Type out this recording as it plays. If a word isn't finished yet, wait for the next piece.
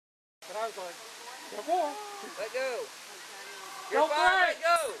And I was like, no more. Let go. You're fine. Let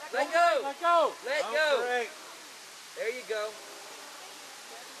go. Let go. Let go. Let go. There you go.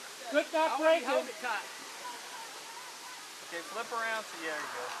 Good not breaking. Hold it tight. Okay, flip around. So yeah, there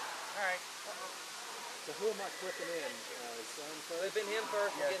you go. All right. So who am I flipping in? Son first? Flipping him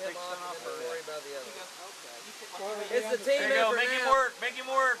first and Yeah, get him take off, Son and off then first. worry about the other. Okay. It's the team There you go. effort Make him now. work. Make him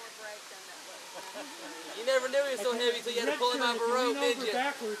work. You never knew he was so heavy until you had to pull him off a rope, did you?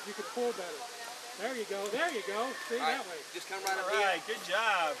 Backwards, you could pull better. There you go. There you go. See, that way. Just come right All up here. right. Good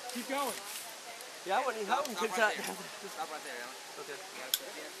job. Keep going. Yeah, I wasn't even holding too tight. Stop right there, Alan. Okay.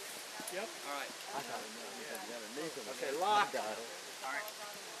 Yep. All right. Okay, lock. All right.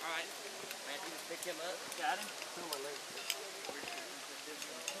 All right. Matthew, just pick him up. Got him.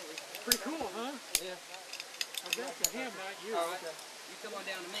 Pretty cool, huh? Yeah. I'm back to him, not you. All right. You come on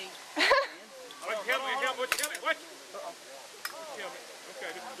down to me. Help me. What?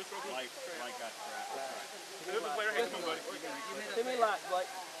 Okay, just Blake got trapped. Give me light, Blake.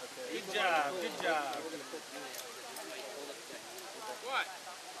 Good job. Good job. What?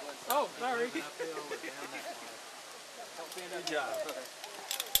 Oh, sorry. Good job.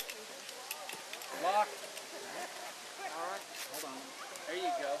 Lock. All right. Hold on. There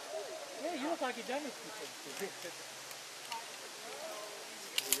you go. Yeah, you look like you've done this before.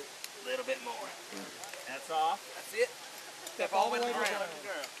 A little bit more. That's off. That's it. Step all the way to the ground.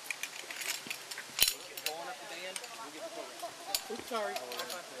 Pulling up the band. We'll get the pull. Oops, sorry.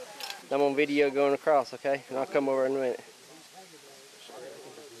 I'm on video going across, okay? And I'll come over in a minute.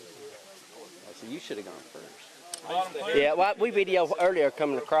 So you should have gone first. Yeah, well, we video earlier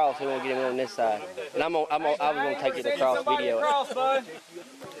coming across. We won't get him on this side, and I was gonna take it across video. Across, bud.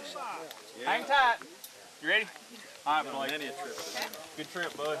 Hang tight. You ready? All right, Blake. Good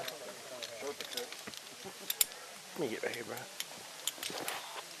trip, bud. Let me get right here, bro.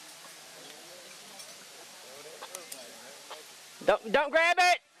 Don't grab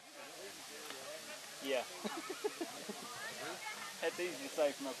it. Yeah. That's easy to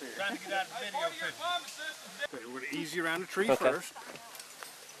say from up here. Trying to get out of the video picture. Okay, we're going to ease you around the tree Okay. first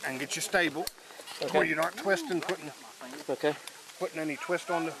and get you stable Okay. where you're not twisting, putting any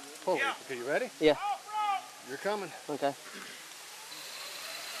twist on the pulley. Okay, you ready? Yeah. You're coming. Okay.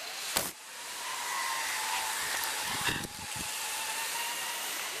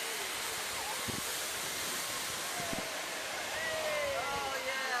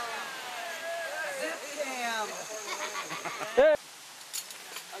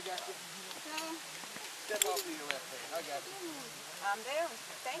 I got you. Step off to your left hand. I got you. I'm down.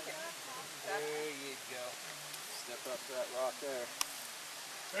 Thank you. There you go. Step up to that rock there.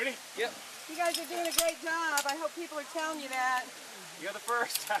 Ready? Yep. You guys are doing a great job. I hope people are telling you that. You're the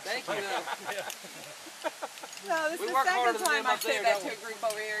first. Thank you. No, this is We the work harder second than time them I've up there, said that don't to a group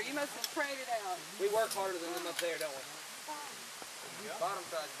over here. You must have prayed it out. We work harder than them up there, don't we? Bottom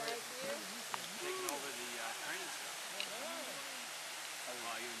side. Thank you. Taking over the training stuff. Oh,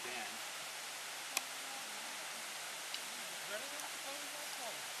 you and Dan.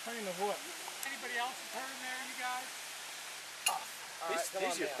 Turning of what? Anybody else turn there, you guys? All right, come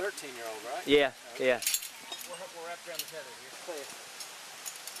on He's your down. 13-year-old, right? Yeah. Yeah. We're wrapped around the tether here. Clear.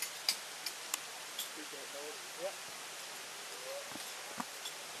 Yep.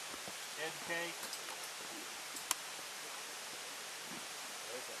 Educate.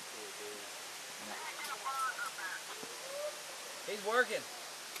 There's that cool dude. He's working.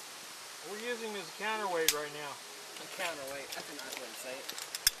 We're using him as a counterweight right now. A counterweight. That's a nice way to say it.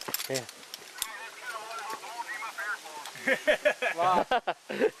 Yeah. Wow. All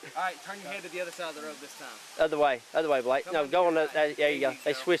right, turn your head to the other side of the road this time. Other way, Blake. Come No, on go on your the. right. There you go. There you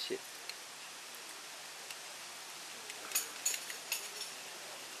They go. switched it.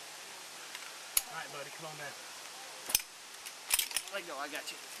 All right, buddy, come on down. Let go. I got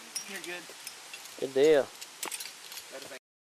you. You're good. Good deal. Better thing.